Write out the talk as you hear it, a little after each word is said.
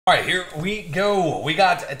All right, here we go. We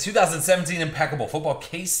got a 2017 Impeccable Football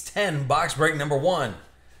Case 10 box break number 1.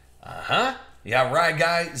 You got Ride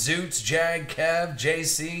Guy, Zoots, Jag, Kev,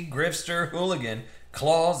 JC, Grifster, Hooligan,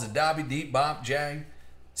 Claws, the Dobby, Deep Bop, Jag,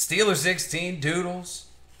 Steeler 16, Doodles,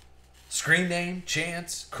 Screen Name,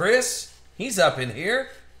 Chance, Chris, he's up in here.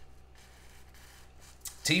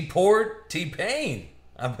 T-Port, T-Pain.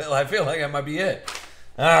 I feel like that might be it.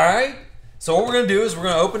 All right, so what we're going to do is we're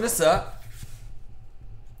going to open this up.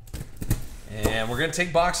 And we're going to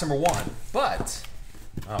take box number 1. But,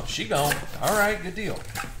 oh, she gone. All right, good deal.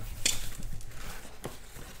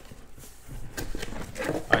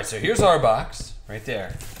 All right, so here's our box right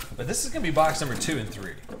there. But this is going to be box number 2 and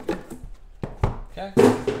 3. Okay?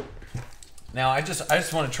 Now, I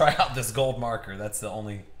just want to try out this gold marker. That's the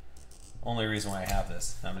only reason why I have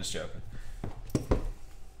this. I'm just joking.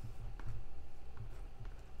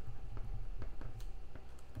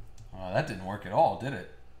 Oh, that didn't work at all, did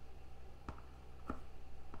it?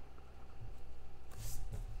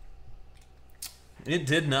 It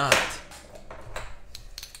did not.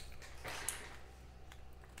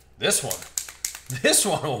 This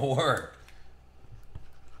one will work.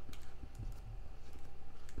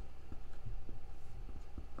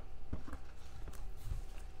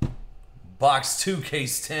 Box 2,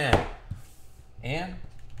 case 10. And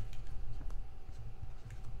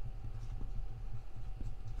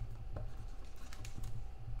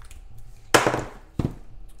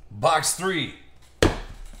box 3.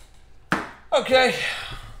 Okay.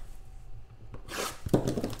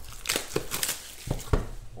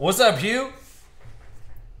 What's up, Hugh?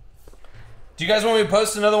 Do you guys want me to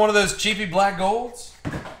post another one of those cheapy black golds?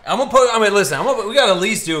 I'm gonna post. I mean, listen. We gotta at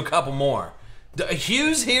least do a couple more.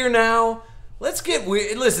 Hugh's here now. Let's get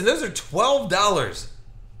weird. Listen, those are $12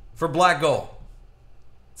 for black gold.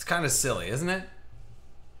 It's kind of silly, isn't it?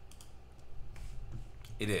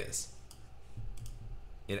 It is.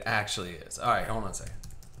 It actually is. All right, hold on a second.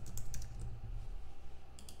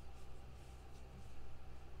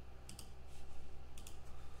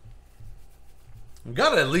 We've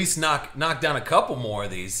got to at least knock down a couple more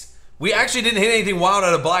of these. We actually didn't hit anything wild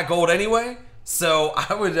out of black gold anyway, so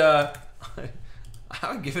I would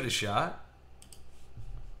give it a shot.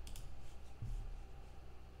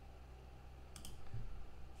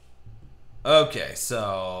 Okay,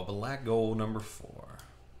 so black gold number 4.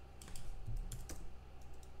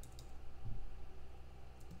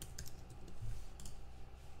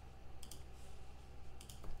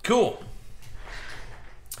 Cool.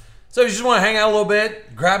 So if you just want to hang out a little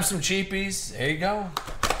bit, grab some cheapies, there you go.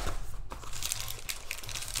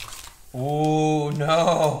 Ooh,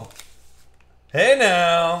 no. Hey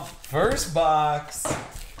now, first box.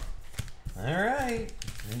 All right,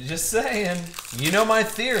 I'm just saying. You know my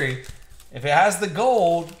theory. If it has the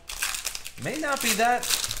gold, it may not be that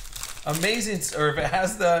amazing, or if it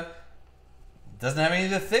has doesn't have any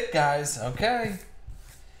of the thick guys, okay.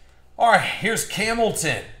 All right, here's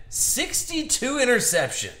Camilton, 62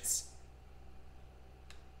 interceptions.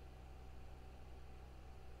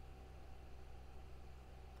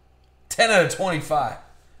 Out of 25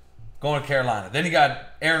 going to Carolina. Then you got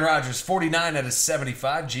Aaron Rodgers, 49 out of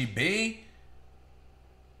 75 GB.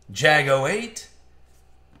 Jag 08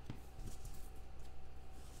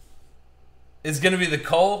 is going to be the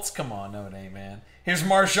Colts. Come on, no it ain't, man. Here's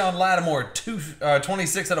Marshawn Lattimore,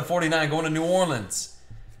 26 out of 49 going to New Orleans.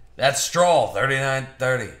 That's Stroll,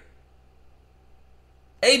 39-30.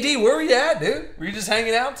 AD, where were you at, dude? Were you just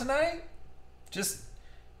hanging out tonight? Just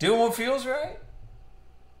doing what feels right?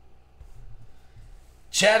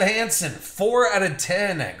 Chad Hansen, 4 out of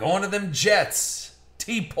 10. Going to them Jets.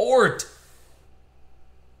 T-Port.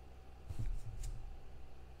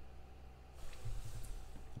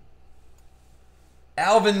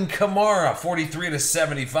 Alvin Kamara, 43 out of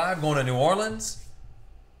 75. Going to New Orleans.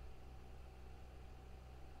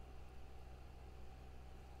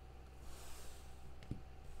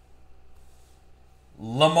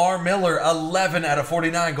 Lamar Miller, 11 out of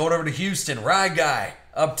 49. Going over to Houston. Ride Guy,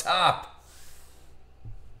 up top.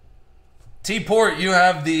 T-Port, you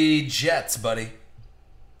have the Jets, buddy.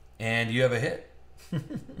 And you have a hit.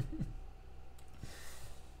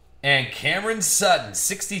 And Cameron Sutton,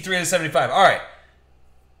 63 out of 75. All right.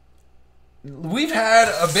 We've had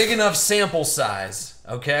a big enough sample size,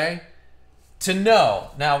 okay, to know.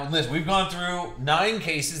 Now, listen, we've gone through 9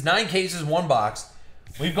 cases. 9 cases, 1 box.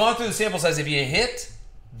 We've gone through the sample size. If you hit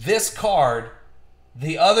this card,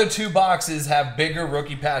 the other 2 boxes have bigger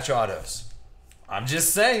rookie patch autos. I'm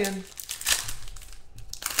just saying.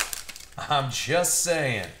 I'm just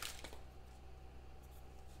saying.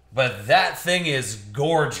 But that thing is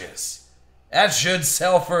gorgeous. That should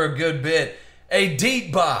sell for a good bit. A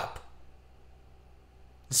deep bop.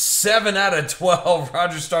 7 out of 12,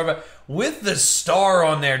 Roger Staubach, with the star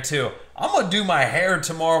on there too. I'm going to do my hair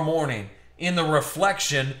tomorrow morning in the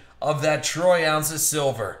reflection of that troy ounce of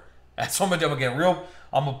silver. That's what I'm going to do. I'm going to get real.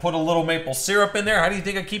 I'm going to put a little maple syrup in there. How do you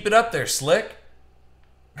think I keep it up there, Slick?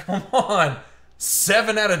 Come on.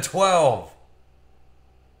 7 out of 12.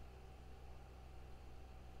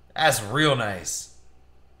 That's real nice.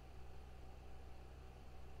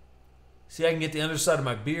 See, I can get the underside of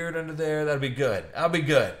my beard under there. That'll be good. That'll be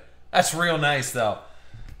good. That's real nice, though.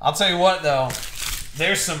 I'll tell you what, though.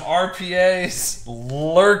 There's some RPAs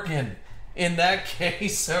lurking in that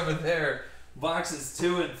case over there. Boxes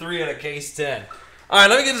 2 and 3 out of case 10. All right,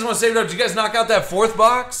 let me get this one saved up. Did you guys knock out that 4th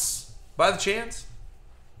box by the chance?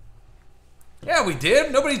 Yeah, we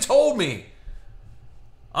did. Nobody told me.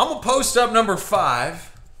 I'm going to post up number 5.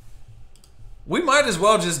 We might as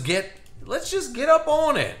well just get... Let's just get up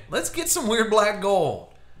on it. Let's get some weird black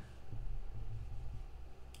gold.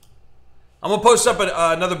 I'm going to post up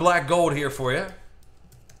another black gold here for you.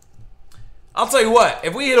 I'll tell you what.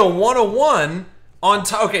 If we hit a 101 on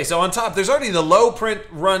top... Okay, so on top, there's already the low print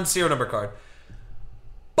run serial number card.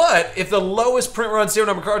 But if the lowest print run serial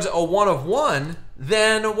number card is a 1 of 1,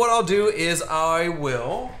 then what I'll do is I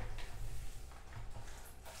will...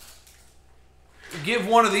 give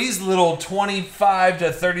one of these little $25 to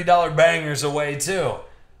 $30 bangers away too.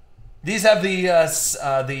 These have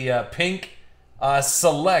the pink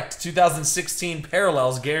select 2016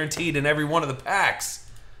 parallels guaranteed in every one of the packs.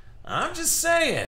 I'm just saying.